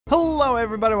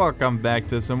everybody, welcome back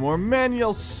to some more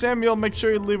Manual Samuel. Make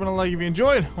sure you're leaving a like if you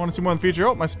enjoyed. Want to see more in the future?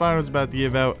 Oh, my spine was about to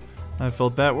give out. I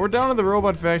felt that. We're down in the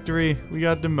robot factory. We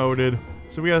got demoted,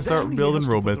 so we gotta start building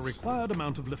robots. The required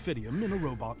amount of lithium in a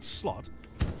robot slot.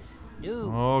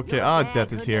 Okay,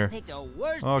 death is here.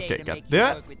 Okay, got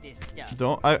that.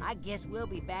 I guess we'll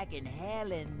be back in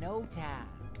hell in no time.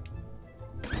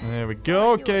 There we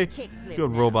go. Okay,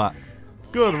 good robot.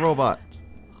 Good robot.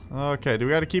 Okay, do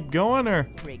we gotta keep going or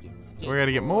we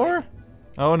gotta get more?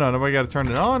 Oh no, we gotta turn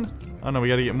it on. Oh no, we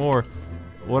gotta get more.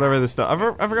 Whatever this stuff.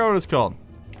 I forgot what it's called.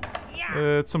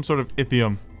 It's some sort of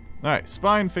lithium. Alright,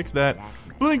 spine, fix that.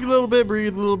 Blink a little bit,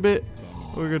 breathe a little bit.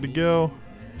 We're good to go.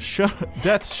 Shut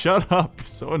up. You're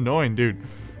so annoying, dude.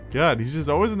 God, he's just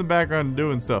always in the background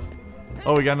doing stuff.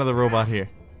 Oh, we got another robot here.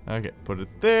 Okay, put it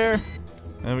there.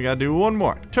 And we gotta do one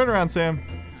more. Turn around, Sam.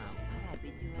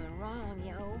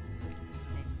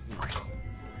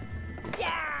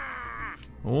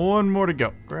 One more to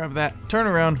go. Grab that. Turn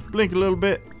around. Blink a little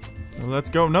bit. Let's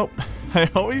go. Nope. I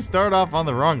always start off on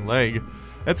the wrong leg.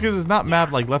 That's because it's not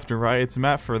mapped like left or right. It's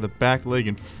mapped for the back leg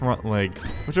and front leg.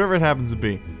 Whichever it happens to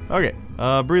be. Okay.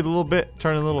 Breathe a little bit.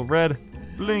 Turn a little red.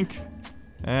 Blink.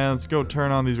 And let's go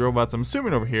turn on these robots. I'm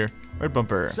assuming over here. Red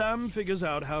bumper. Sam figures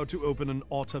out how to open an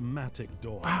automatic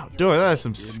door. Wow. Dude, that is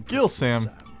some skill, Sam.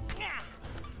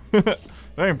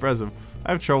 Very impressive.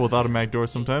 I have trouble with automatic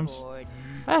doors sometimes.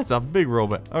 That's a big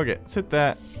robot. Okay, let's hit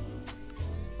that.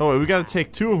 Oh wait, we gotta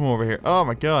take two of them over here. Oh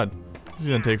my god. This is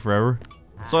gonna take forever.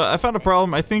 So I found a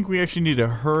problem. I think we actually need to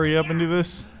hurry up and do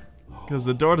this. Because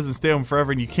the door doesn't stay open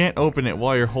forever and you can't open it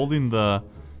while you're holding the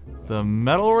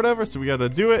metal or whatever. So we gotta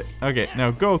do it. Okay, now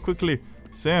go quickly.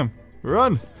 Sam,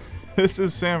 run. This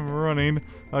is Sam running.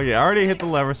 Okay, I already hit the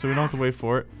lever so we don't have to wait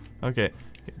for it. Okay,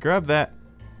 grab that.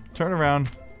 Turn around.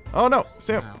 Oh no,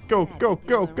 Sam, go, go,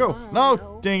 go, go.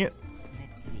 No, dang it.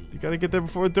 You gotta get there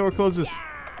before the door closes.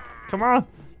 Come on.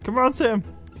 Come on, Sam.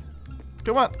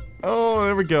 Come on. Oh,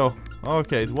 there we go.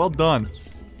 Okay, well done.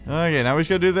 Okay, now we just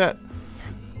gotta do that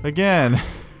again.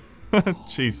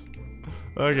 Jeez.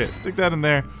 Okay, stick that in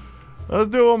there. Let's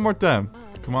do it one more time.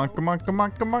 Come on, come on, come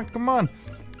on, come on, come on.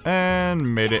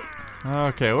 And made it.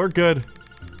 Okay, we're good.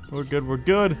 We're good, we're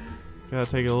good. Gotta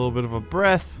take a little bit of a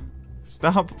breath.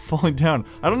 Stop falling down.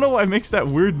 I don't know why it makes that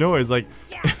weird noise. Like,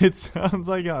 it sounds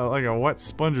like a wet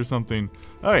sponge or something.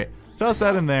 Okay, toss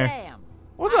that in there. Sam,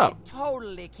 What's up?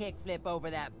 Totally kickflip over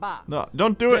that box. No,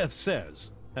 don't do it. Beth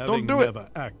says, Don't do it. never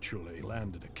actually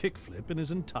landed a kickflip in his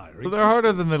entire existence. They're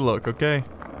harder than they look, okay?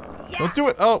 Don't do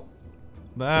it. Oh,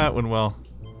 that went well.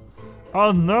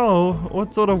 Oh no,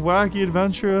 what sort of wacky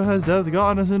adventure has Death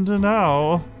gotten us into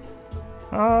now?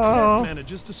 Oh. Beth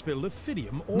manages to spill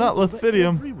lithium all Not over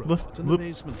lithium. every robot in the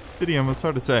basement. Lithium, it's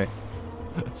hard to say.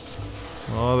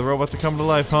 Oh, the robots are coming to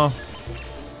life, huh?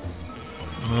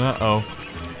 Uh-oh.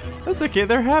 That's okay,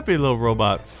 they're happy little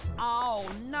robots. Oh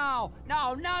no,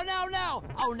 no, no, no, no.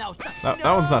 Oh no. That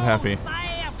one's not happy.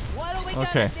 Sam, what are we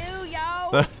Okay. gonna do,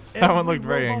 yo? That one looked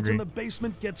very Every robot angry. in the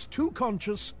basement gets too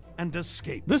conscious and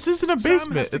escapes. This isn't a Sam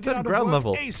basement, has to it's get at out of ground work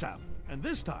level. ASAP, and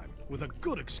this time with a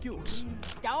good excuse.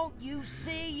 Don't you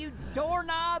see, you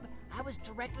doorknob? I was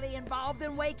directly involved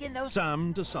in waking those.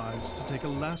 Sam decides to take a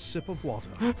last sip of water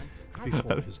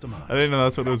before his demise. I didn't know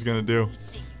that's what it was gonna do.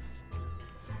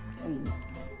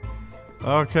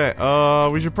 Okay,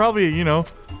 we should probably, you know,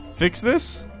 fix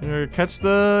this or catch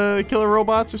the killer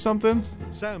robots or something.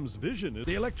 Sam's vision is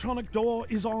the electronic door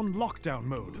is on lockdown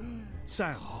mode.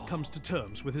 Sam comes to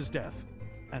terms with his death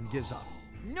and gives up.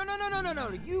 No, no, no, no, no, no.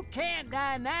 You can't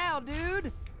die now,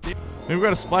 dude. Maybe we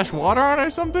gotta splash water on it or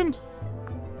something?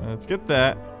 Let's get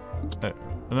that.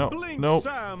 No, Blink, nope,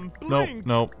 Sam, nope, blink.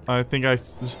 nope. I think I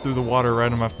just threw the water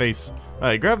right in my face.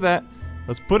 Alright, grab that.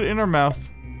 Let's put it in our mouth.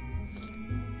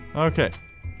 Okay.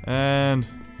 And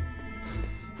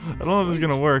I don't know if this is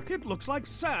gonna work. It looks like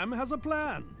Sam has a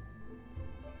plan.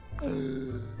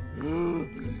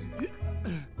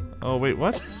 Oh, wait,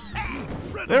 what?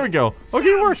 There we go. Okay,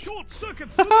 it worked. Short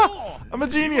circuits the door. I'm a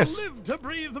genius. Live to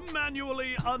breathe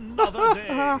manually another day.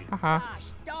 Gosh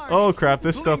darn Oh it. crap,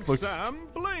 this stuff Blink, looks... Sam,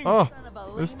 blink. Oh, Son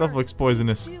of a this stuff limber. looks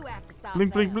poisonous. You have to stop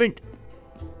Blink, blink, that. blink.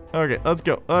 Okay, let's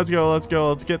go. Let's go, let's go.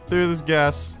 Let's get through this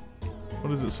gas.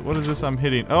 What is this? What is this I'm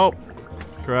hitting? Oh,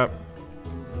 crap.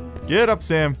 Get up,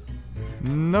 Sam.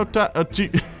 No time. Oh, gee.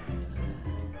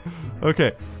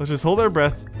 Okay, let's just hold our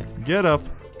breath. Get up.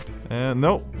 And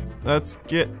nope. Let's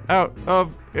get out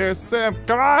of here, Sam.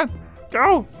 Come on.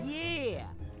 Go. Yeah,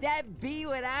 that be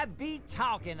what I be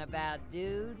talking about,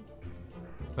 dude.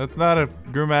 That's not a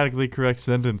grammatically correct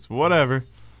sentence. Whatever.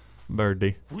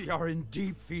 Birdie. We are in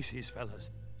deep feces, fellas.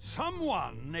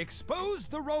 Someone exposed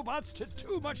the robots to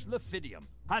too much lithium,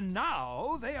 and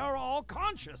now they are all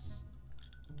conscious.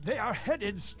 They are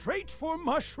headed straight for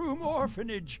Mushroom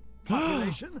Orphanage.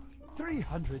 Population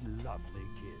 300 lovely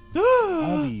kids.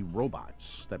 All the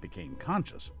robots that became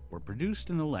conscious were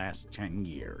produced in the last 10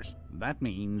 years. That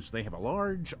means they have a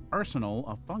large arsenal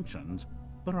of functions,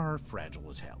 but are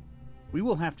fragile as hell. We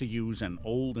will have to use an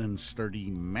old and sturdy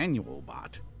manual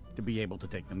bot to be able to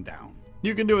take them down.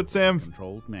 You can do it, Sam.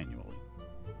 Controlled manually.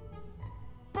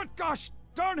 But gosh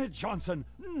darn it, Johnson,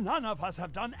 none of us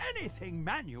have done anything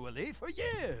manually for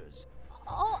years.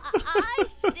 Oh, I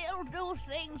still do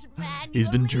things manually. He's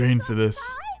been trained for this.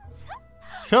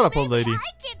 sometimes. Shut up, old Maybe lady.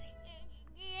 I can,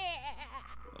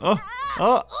 yeah.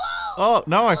 Oh,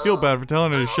 now I feel bad for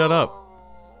telling her to shut up.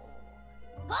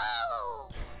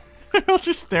 I was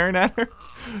just staring at her.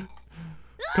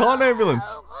 Call an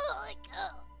ambulance.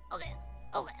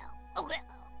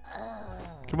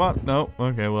 Come on. No.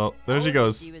 Okay, well, there she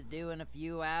goes. She was due in a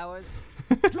few hours.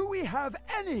 Do we have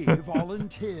any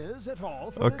volunteers at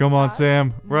all for Oh, this come on, task?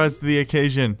 Sam. Rise to the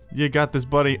occasion. You got this,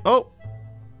 buddy. Oh!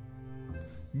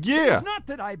 Yeah! It's not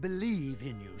that I believe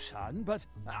in you, son, but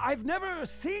I've never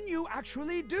seen you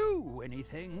actually do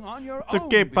anything on your It's own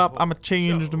okay, Pop. before. I'm a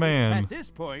changed So, man. At this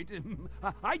point,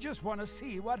 I just want to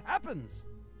see what happens.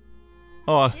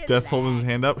 Oh, Death's holding his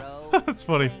hand up. That's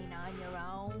funny. Ain't on your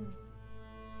own.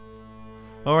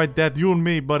 Alright, Dad, you and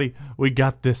me, buddy. We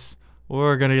got this.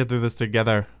 We're gonna get through this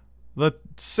together. The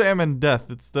Sam and Death.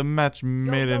 It's the match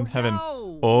made in heaven.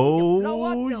 Blow up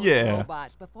Oh, those yeah.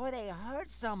 robots before they hurt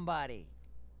somebody.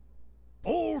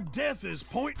 Old Death is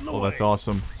pointing the way. Oh, that's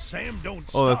awesome. Sam, don't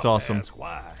Oh, that's stop to awesome. ask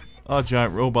why. Oh,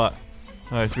 giant robot.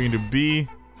 Alright, so we can do B.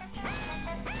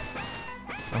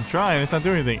 I'm trying. It's not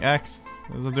doing anything. X.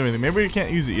 It's not doing anything. Maybe we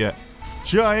can't use it yet.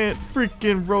 Giant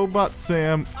freaking robot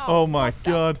Sam. Oh my what the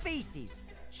god. feces.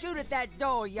 Shoot at that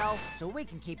door, yo, so we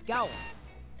can keep going.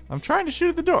 I'm trying to shoot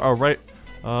at the door. Oh, right.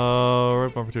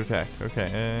 Right bumper to attack.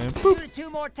 Okay, and boop. Shoot it 2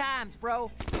 more times,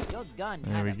 bro. Your gun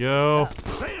There we kinda go.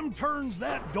 sucks. Sam turns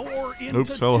that door into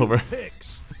Oops, fell over.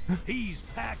 toothpicks. He's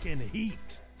packing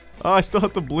heat. Oh, I still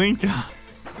have to blink.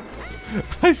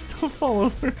 I still fall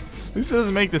over. This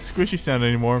doesn't make the squishy sound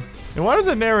anymore. And why does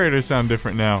the narrator sound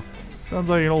different now? Sounds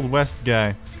like an old West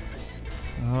guy.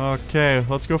 Okay,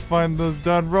 let's go find those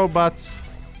dud robots.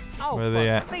 Oh, Where are they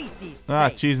for at? feces' Ah,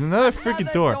 sake. jeez, another freaking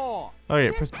Another door.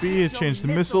 Okay, press B to Use change your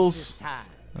the missiles. this time.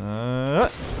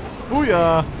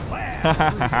 Booyah! Blast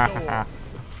through the door.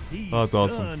 He's Oh, that's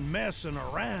awesome. done messing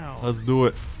around. Let's do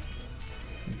it.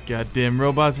 Goddamn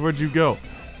robots, where'd you go?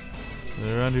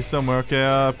 They're around here somewhere.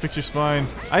 Okay, fix your spine.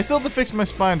 I still have to fix my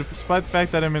spine, despite the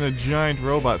fact that I'm in a giant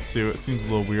robot suit. It seems a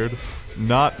little weird.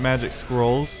 Not magic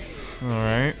scrolls.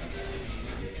 Alright.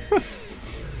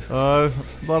 A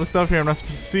lot of stuff here I'm not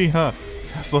supposed to see, huh?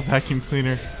 Tesla vacuum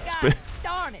cleaner. God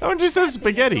darn it. That one just says That's the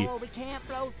spaghetti. door we can't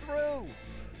blow through.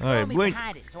 Alright, Throw me blink.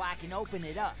 behind it so I can open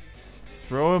it up.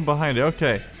 Throw him behind it.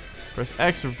 Okay. Press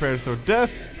X to prepare to throw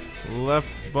death.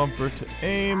 Left bumper to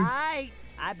aim. Alright,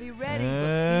 I be ready,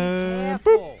 And but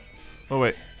be careful. Oh,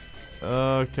 wait.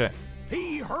 Okay.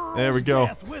 He hurls There we go.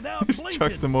 death without Just blinking.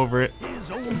 chucked him over it. His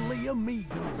only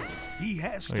amigo. He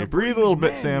has Okay, to breathe a little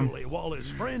bit, Sam. manually while his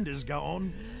friend is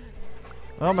gone.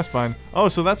 Oh, my spine. Oh,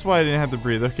 so that's why I didn't have to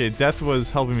breathe. Okay, death was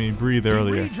helping me breathe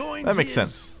earlier. rejoins That makes his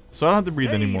sense. So I don't have to breathe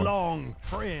Hey, anymore. long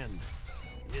friend.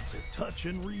 It's a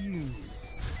touching reunion.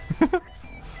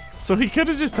 So he could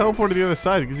have just teleported to the other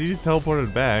side because he just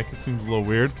teleported back. It seems a little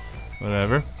weird.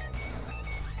 Whatever.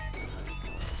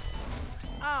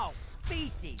 Oh,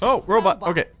 feces. Oh, robot. Robots.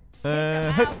 Okay. Take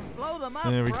them Hit. out and blow them up,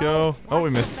 There we bro. go. Oh, we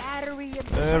Watch missed. the battery in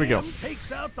There we go. Sam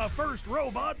takes out the first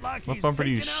robot like What he's bumper do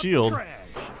you taking out the shield? trash.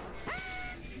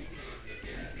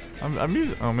 I'm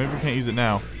using. Oh, maybe we can't use it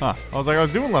now. Huh. I was like, I was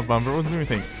doing left bumper. I wasn't doing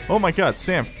anything. Oh my god,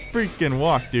 Sam freaking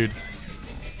walk, dude.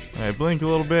 Alright, blink a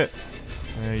little bit.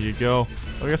 There you go.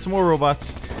 Oh, we got some more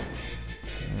robots.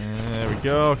 There we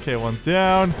go. Okay, one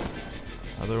down.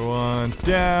 Other one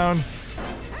down.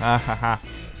 Ha ha ha.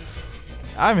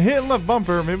 I'm hitting left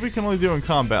bumper. Maybe we can only do it in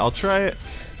combat. I'll try it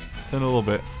in a little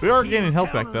bit. We are gaining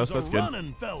health back though, so that's good.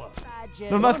 Running fella.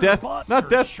 No, not death. Not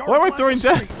death. Why am I throwing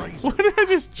death? Why did I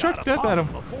just chuck Gotta death pop at him?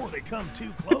 before they come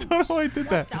too I close. don't know why I did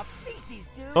that. The feces,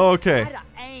 dude. Okay. Try to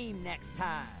aim next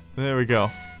time. There we go.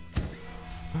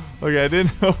 Okay, I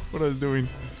didn't know what I was doing.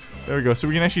 There we go. So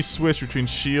we can actually switch between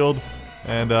shield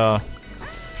and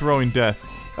throwing death.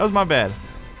 That was my bad.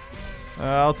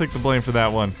 I'll take the blame for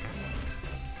that one.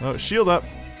 Oh, shield up.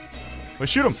 Wait,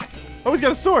 shoot him. Oh, he's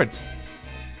got a sword.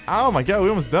 Oh my god, we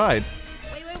almost died.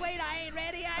 Wait, I ain't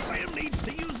ready. Sam needs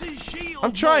to use his shield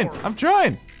I'm trying. more. I'm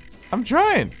trying. I'm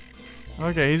trying.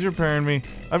 Okay, he's repairing me.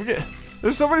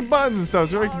 There's so many buttons and stuff.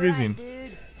 It's very confusing.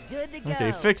 Dude. Good to go.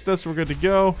 Okay, fixed us. We're good to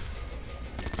go.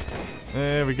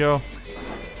 There we go.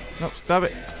 Nope, stop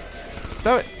it.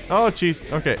 Stop it. Oh,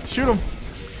 jeez. Okay, shoot him.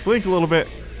 Blink a little bit.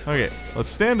 Okay,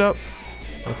 let's stand up.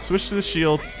 Let's switch to the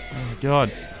shield. Oh my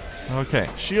god. Okay,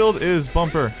 shield is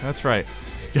bumper. That's right.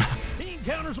 He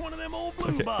encounters one of them old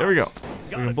blue Okay, bots. there we go.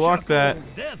 We can block that.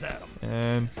 Death at him.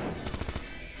 And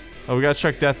oh, we gotta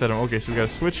chuck death at him. Okay, so we gotta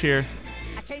switch here.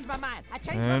 I changed my mind. I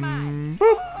changed my mind. And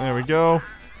boop. There we go.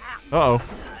 Uh-oh.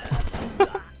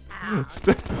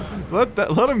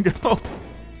 let him go.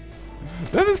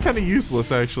 That is kind of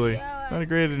useless, actually. Not a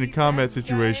great in a combat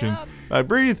situation. Alright,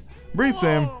 breathe. Breathe,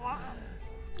 Sam.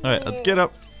 Alright, let's get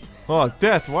up. Oh,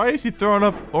 death. Why is he throwing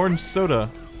up orange soda?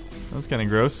 That's kind of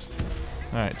gross.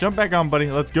 Alright, jump back on,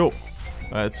 buddy. Let's go.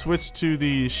 Alright, switch to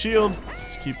the shield.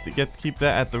 Just keep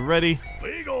that at the ready.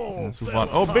 Let's move on.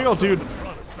 Oh, big ol' dude.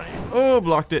 Oh,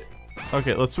 blocked it.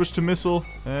 Okay, let's switch to missile.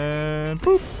 And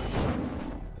boop.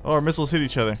 Oh, our missiles hit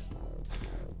each other.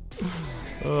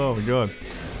 Oh my god.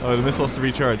 Oh, the missile has to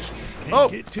recharge. Oh!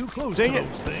 Dang it!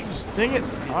 Dang it!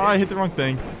 Oh, I hit the wrong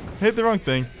thing. Hit the wrong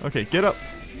thing. Okay, get up.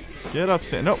 Get up,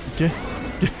 Sam. No, get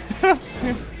up,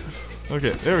 Sam.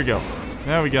 Okay, there we go.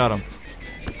 Now we got him.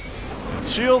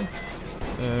 Shield.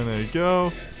 And there you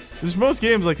go. There's most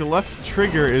games like the left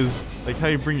trigger is like how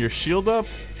you bring your shield up,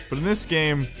 but in this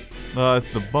game,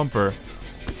 it's the bumper.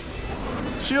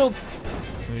 Shield.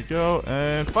 There you go,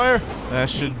 and fire. That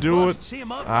should do it.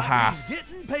 Aha.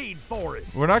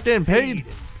 We're not getting paid.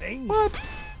 What?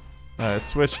 Alright,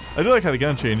 switch. I do like how the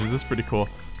gun changes. This is pretty cool.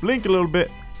 Blink a little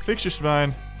bit. Fix your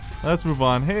spine. Let's move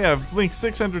on. Hey, I've blinked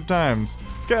 600 times.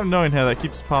 It's kind of annoying how that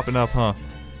keeps popping up, huh?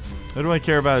 I don't really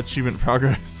care about achievement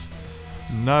progress.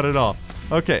 Not at all.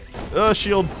 Okay,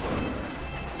 shield.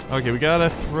 Okay, we gotta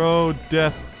throw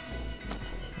death.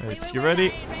 Right, get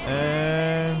ready.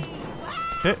 And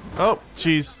okay. Oh,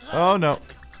 jeez. Oh no.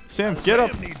 Sam, get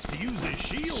up.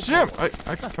 Sam,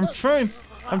 I'm trying.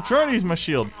 I'm trying to use my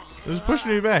shield. They're just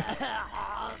pushing me back.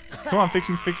 Come on, fix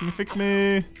me, fix me, fix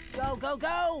me. Go, go,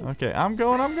 go. Okay, I'm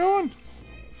going, I'm going.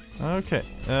 Okay,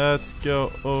 let's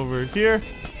go over here.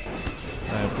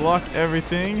 Block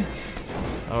everything.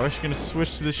 Oh, we're actually gonna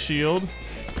switch to the shield.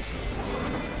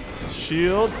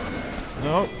 Shield.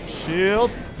 No,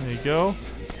 shield. There you go.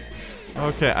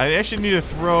 Okay, I actually need to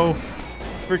throw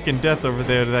freaking death over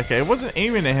there to that guy. I wasn't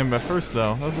aiming at him at first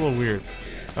though. That was a little weird.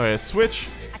 Alright, switch.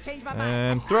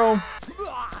 And throw.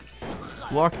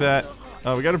 Block that.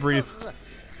 Oh, we gotta breathe.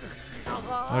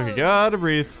 Okay, gotta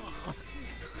breathe.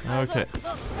 Okay.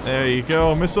 There you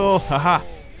go. Missile. Haha.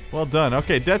 Well done.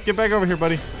 Okay, Death, get back over here,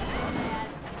 buddy.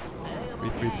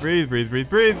 Breathe, breathe, breathe, breathe,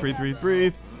 breathe, breathe, breathe,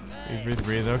 breathe. Breathe, breathe,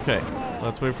 breathe. Okay.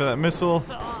 Let's wait for that missile.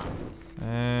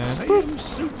 And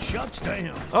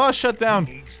boop. Oh, shut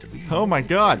down. Oh my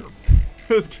god.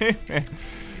 This game, man.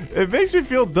 It makes me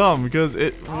feel dumb because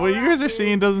what you guys are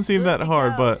seeing doesn't seem that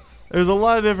hard, but there's a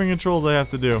lot of different controls I have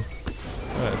to do.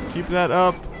 Alright, let's keep that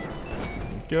up.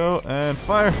 Go and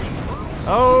fire.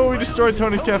 Oh, we destroyed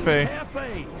Tony's Cafe.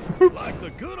 Oops.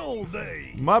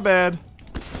 My bad.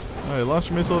 Alright,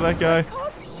 launch a missile at that guy.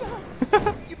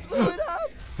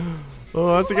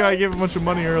 Oh, that's the guy I gave a bunch of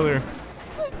money earlier.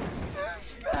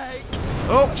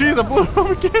 Oh, jeez, I blew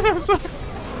him again. I'm sorry.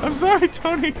 I'm sorry,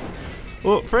 Tony.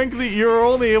 Well, frankly, you're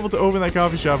only able to open that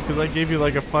coffee shop because I gave you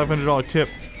like a $500 tip.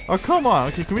 Oh, come on.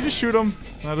 Okay, can we just shoot him?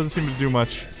 That doesn't seem to do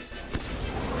much.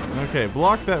 Okay,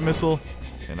 block that missile.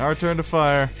 And our turn to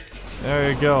fire.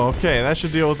 There you go. Okay, that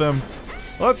should deal with them.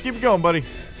 Let's keep going, buddy.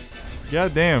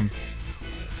 God damn.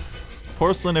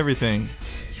 Porcelain everything.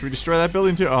 Should we destroy that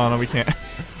building too? Oh, no, we can't.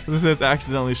 Let's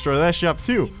accidentally destroy that shop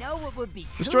too. You know what would be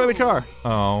cool? Destroy the car.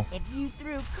 Oh. If you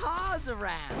threw cars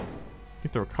around. You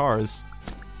throw cars.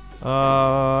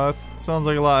 Sounds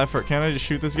like a lot of effort. Can't I just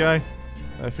shoot this guy?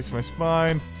 I fix my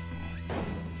spine.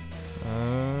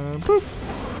 Boop.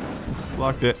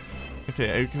 Blocked it.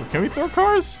 Okay, can we throw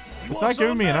cars? It's not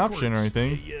giving me an option or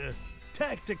anything.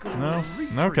 No?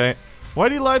 Okay. Why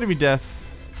do you lie to me, Death?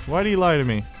 Why do you lie to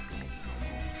me?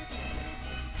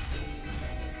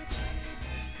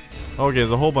 Okay,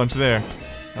 there's a whole bunch there.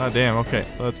 Ah, damn. Okay,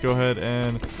 let's go ahead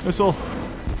and missile.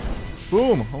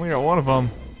 Boom. Only got one of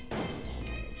them.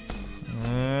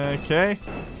 Okay.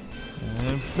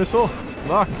 And missile.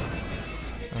 Lock.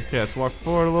 Okay, let's walk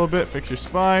forward a little bit. Fix your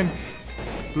spine.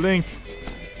 Blink.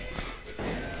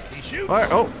 Fire.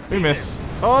 Oh, we miss.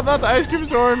 Oh, not the ice cream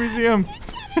store museum.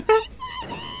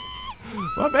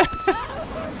 My bad.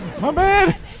 My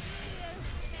bad.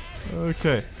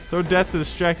 Okay. Throw death to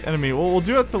distract enemy. Well, we'll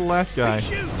do it to the last guy.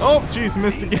 Oh, jeez,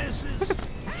 missed again.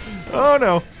 Oh,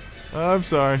 no. I'm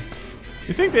sorry.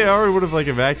 You think they already would have like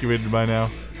evacuated by now?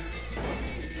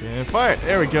 Okay, fire!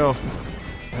 There we go.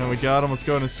 And we got him. Let's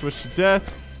go ahead and switch to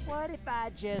death. What if I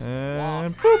just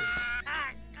And boop!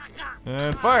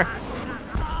 And fire!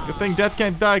 Good thing Death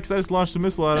can't die because I just launched a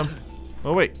missile at him.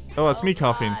 Oh wait. Oh, that's me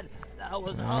coughing. That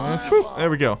was And boop! There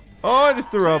we go. Oh, I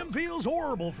just threw up. Sam feels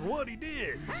horrible for what he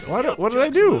did. So What did I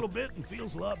A do? little bit and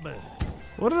feels a lot better.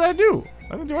 What did I do?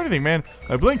 I didn't do anything, man.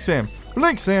 I blink, Sam.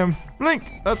 Blink, Sam. Blink.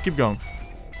 Let's keep going.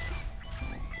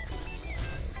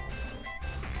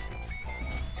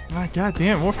 Ah, God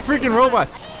damn, more freaking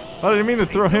robots. I didn't mean to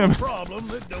throw him. Problem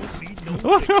that don't need no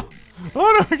Oh no!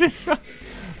 Oh no! I get shot.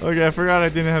 Okay, I forgot I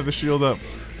didn't have the shield up.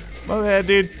 My bad,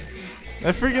 dude.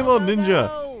 That freaking little ninja.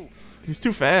 no. He's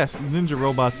too fast. Ninja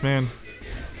robots, man.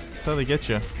 That's how they get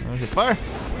you. Okay, fire.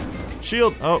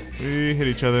 Shield. Oh, we hit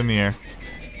each other in the air.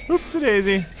 Oopsie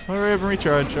daisy. Hurry up and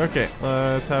recharge. Okay,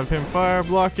 let's have him fire,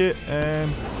 block it, and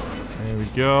there we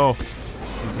go.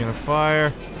 He's gonna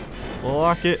fire,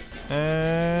 block it,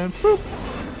 and boop.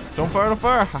 Don't fire, don't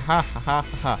fire. Ha ha ha ha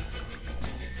ha.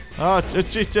 Oh,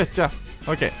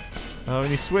 okay. We need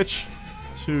to switch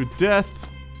to death.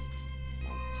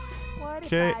 What if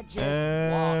Okay, I just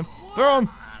and throw him.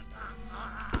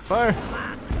 Fire.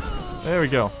 There we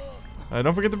go.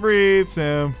 Don't forget to breathe,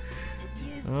 Sam.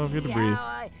 Don't forget to breathe.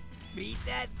 I beat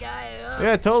that guy up?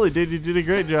 Yeah, totally, dude. You did a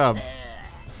great job.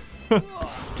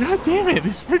 God damn it,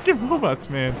 these freaking robots,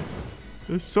 man.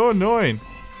 They're so annoying.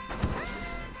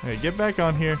 Alright, get back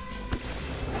on here.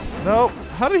 No.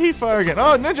 How did he fire again?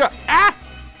 Oh, ninja! Ah!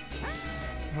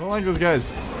 I don't like those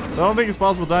guys. I don't think it's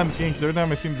possible to die in this game because every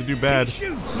time I seem to do bad.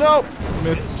 Nope!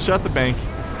 Missed. Shut the bank.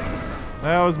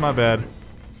 That was my bad.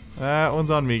 That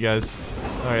one's on me, guys.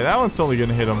 Alright, that one's totally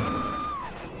gonna hit him.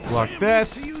 Block that.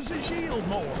 To use his shield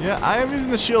more. Yeah, I am using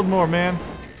the shield more, man.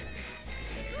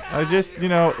 I just, you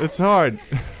know, it's hard.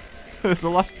 There's a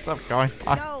lot of stuff going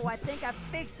on. No, I think I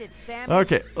fixed it, Sam.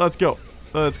 Okay, let's go.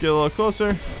 Let's get a little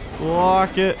closer.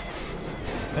 Block it.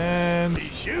 And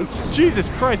Jesus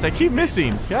Christ, I keep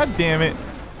missing. God damn it.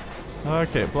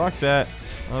 Okay, block that.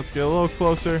 Let's get a little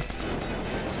closer.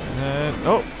 And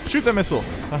oh, shoot that missile.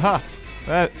 Haha.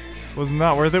 That was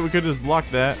not worth it. We could just block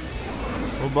that.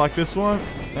 We'll block this one.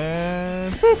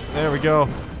 And boop. There we go.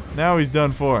 Now he's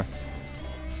done for.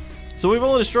 So we've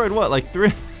only destroyed what, like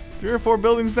three or four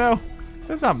buildings now?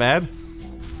 That's not bad.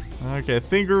 Okay, I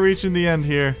think we're reaching the end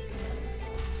here.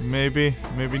 Maybe,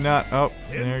 maybe not. Oh,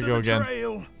 there we go again.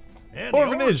 Trail, and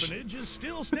Orphanage. The orphanage is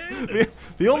still standing.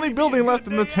 The only building left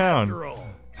in the town.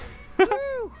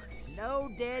 Woo! No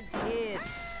dead kids.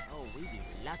 Oh, we be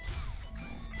lucky.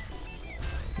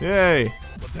 Yay.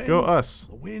 But then Go us.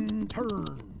 The wind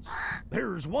turns.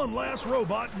 There's one last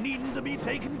robot needing to be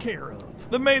taken care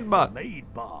of. The maid bot. Maid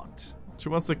bot. She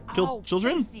wants to kill Oh,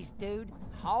 children? feces, dude.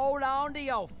 Hold on to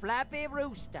your flappy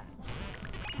rooster.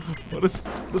 What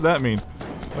does that mean?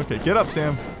 Okay, get up,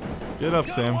 Sam. Get up,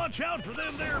 Gotta Sam. watch out for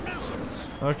them there missiles.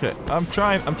 Okay, I'm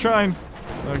trying.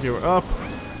 Okay, we're up.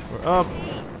 We're up.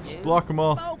 Jeez, Just dude. block them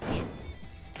all. Focus.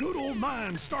 Good old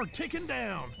minds start ticking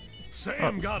down.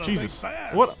 Sam Oh, gotta Jesus. think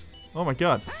fast. What? Oh my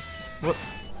God. What?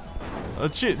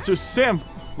 Shit, just Sam.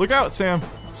 Look out, Sam.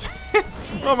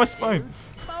 Oh, my spine.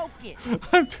 Focus.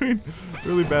 I'm doing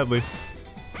really badly.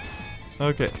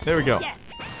 Okay, there we go. Yes.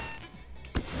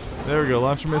 There we go.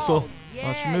 Launch a missile. Oh, yeah,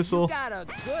 Launch a missile. You got a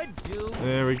good dude.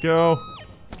 There we go.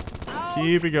 Oh,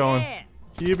 Keep it going. yes.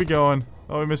 Keep it going.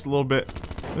 Oh, we missed a little bit.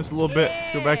 Missed a little bit. Let's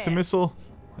go back to missile.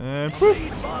 And boop.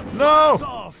 Maid bot No! flies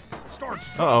off, starts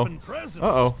Uh-oh. dropping presents.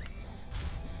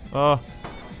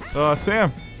 Uh-oh.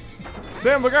 Sam.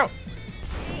 Sam, look out.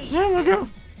 Sam, look out.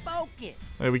 Focus.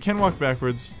 Hey, we can walk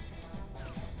backwards.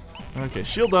 Okay,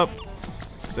 shield up.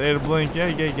 Say to blink.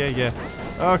 Yeah.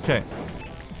 Okay.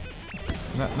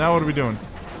 Now what are we doing?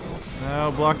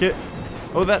 Now block it.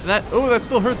 Oh, that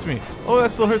still hurts me. Oh,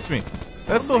 that still hurts me.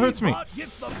 That still hurts me. Bot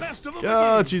gets the best of them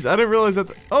Oh, again. jeez, I didn't realize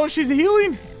that. Oh, she's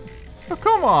healing. Oh,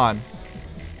 come on.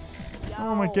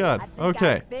 Oh my Yo, God. I think I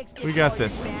Okay, fixed it we got for you,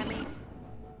 this. Sammy.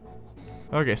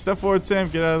 Okay, step forward, Sam.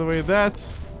 Get out of the way of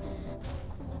that.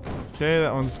 Okay,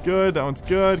 that one's good. That one's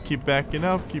good. Keep backing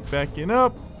up. Keep backing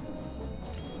up.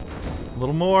 A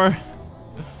little more.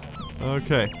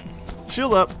 Okay.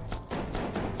 Shield up.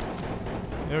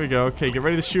 There we go. Okay, get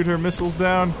ready to shoot her missiles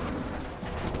down.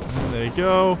 And there you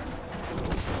go.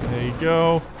 There you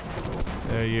go.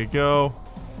 There you go.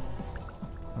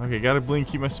 Okay, gotta blink,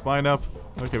 keep my spine up.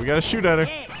 Okay, we gotta shoot at her.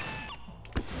 Yeah.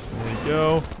 There you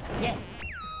go. Yeah.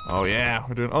 Oh yeah,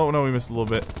 we're doing. Oh no, we missed a little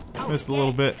bit. Missed a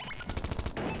little bit.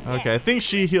 Okay, I think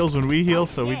she heals when we heal,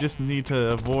 so we just need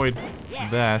to avoid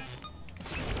that.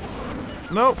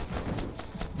 Nope.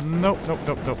 Nope.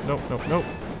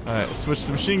 Alright, let's switch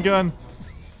to machine gun.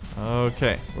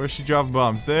 Okay, where's she dropping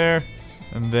bombs? There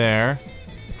and there.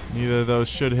 Neither of those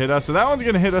should hit us. So that one's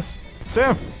gonna hit us.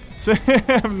 Sam!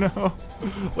 Sam, no!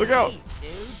 Look out!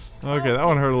 Okay, that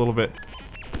one hurt a little bit.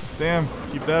 Sam,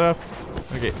 keep that up.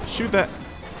 Okay, shoot that.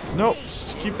 Nope,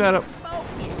 just keep that up.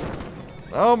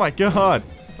 Oh my god.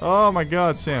 Oh my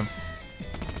god, Sam.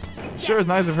 Sure is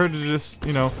nice of her to just,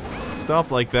 you know,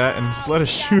 stop like that and just let us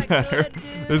shoot at her.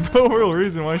 There's no real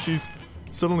reason why she's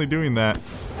suddenly doing that.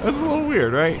 That's a little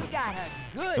weird, right?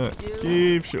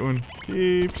 Keep shooting.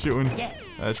 Keep shooting.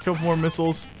 There's a couple more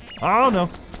missiles. Oh no.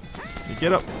 You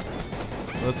get up.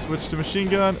 Let's switch to machine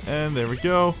gun, and there we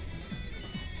go.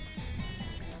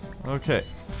 Okay.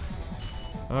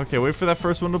 Okay, wait for that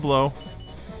first one to blow.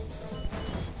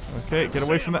 Okay, get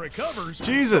away from that.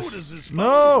 Jesus!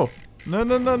 No! No,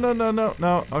 no, no, no, no, no,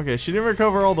 no. Okay, she didn't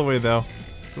recover all the way, though.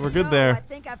 So we're good there.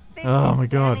 Oh my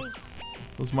god.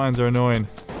 Those mines are annoying.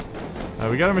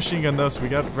 We got a machine gun, though, so we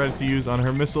got it ready to use on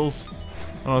her missiles.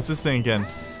 Oh, no, it's this thing again.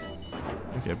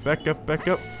 Okay, back up, back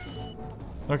up.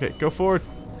 Okay, go forward.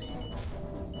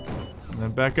 And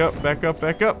then back up, back up,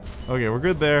 back up. Okay, we're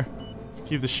good there. Let's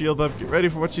keep the shield up. Get ready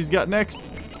for what she's got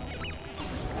next.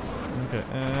 Okay,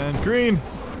 and green.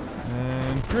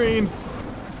 And green.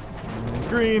 And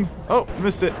green. Oh,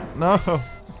 missed it. No.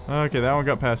 Okay, that one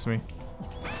got past me.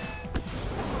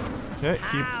 Okay,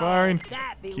 keep firing.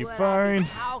 Keep firing.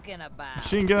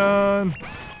 Machine gun.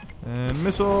 And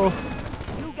missile.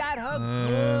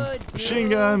 And machine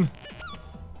gun.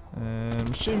 And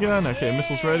machine gun. Okay,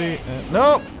 missile's ready. And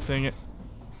nope. Dang it.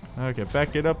 Okay,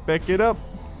 back it up. Back it up.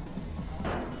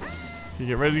 Okay,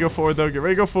 get ready to go forward, though. Get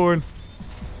ready to go forward.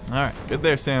 Alright, good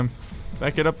there, Sam.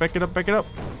 Back it up, back it up, back it up.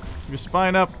 Keep your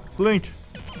spine up. Blink.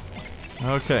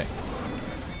 Okay.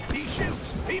 He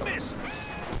shoots. He misses.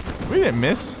 We didn't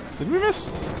miss. Did we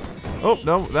miss? Oh,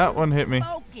 no. That one hit me.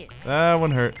 That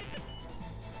one hurt.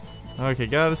 Okay,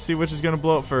 gotta see which is gonna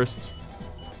blow up first.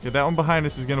 Okay, that one behind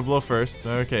us is gonna blow first.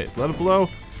 Okay, so let it blow.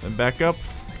 Then back up.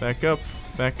 Back up.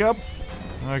 Back up.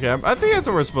 Okay, I think that's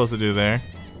what we're supposed to do there.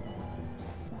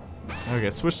 Okay,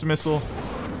 switch to missile.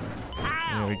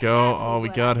 There we go. Oh, we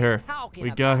got her.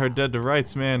 We got her dead to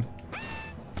rights, man.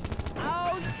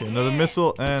 Okay, another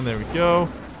missile, and there we go.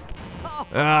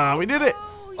 Ah, we did it!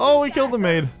 Oh, we killed the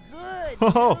maid.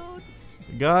 Oh,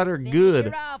 we got her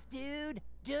good.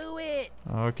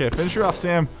 Okay, finish her off,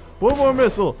 Sam. One more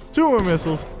missile, 2 more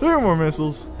missiles, 3 more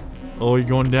missiles. Oh, you're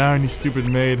going down, you stupid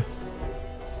maid.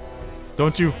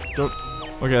 Don't.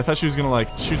 Okay, I thought she was gonna,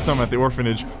 like, shoot some at the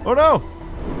orphanage. Oh no!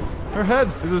 Her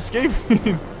head is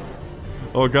escaping.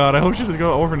 Oh god, I hope she doesn't go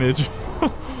to orphanage.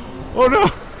 Oh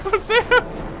no! Sam!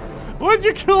 Why'd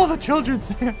you kill all the children,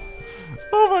 Sam?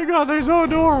 Oh my god, they're so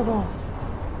adorable.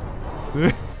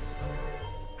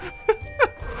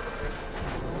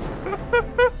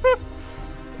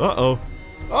 Uh-oh.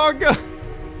 Oh god!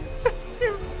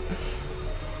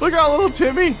 Look out, little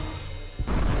Timmy!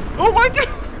 Oh my god!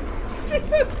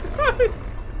 Jesus Christ!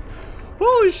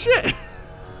 Holy shit!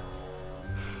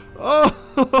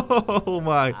 Oh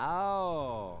my!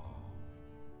 Oh.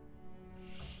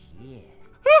 Yeah.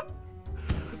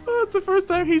 Oh, it's the first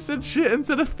time he said shit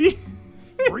instead of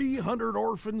feces. 300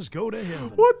 orphans go to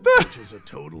heaven. What the? Which is a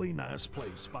totally nice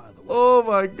place, by the way. Oh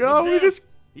my god, we just.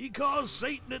 He caused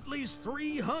Satan at least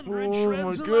 300 Oh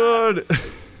shreds my of god.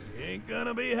 life. He ain't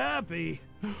gonna be happy.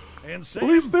 And Sam, At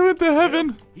least they went to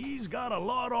heaven. he's got a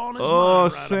lot on his Oh, mind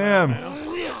right Sam.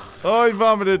 about now. Oh, he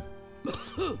vomited.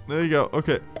 There you go.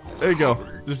 Okay. There you go.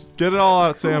 Just get it all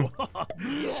out, Sam.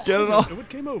 Just get it all. What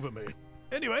came over me?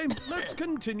 Anyway, let's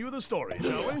continue the story,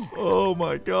 shall we? Oh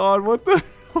my god, what the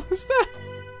hell was that?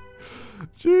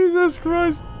 Jesus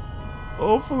Christ.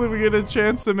 Hopefully we get a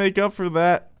chance to make up for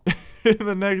that in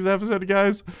the next episode,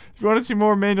 guys. If you want to see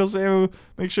more Manual Sam,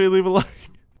 make sure you leave a like.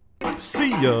 See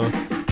ya.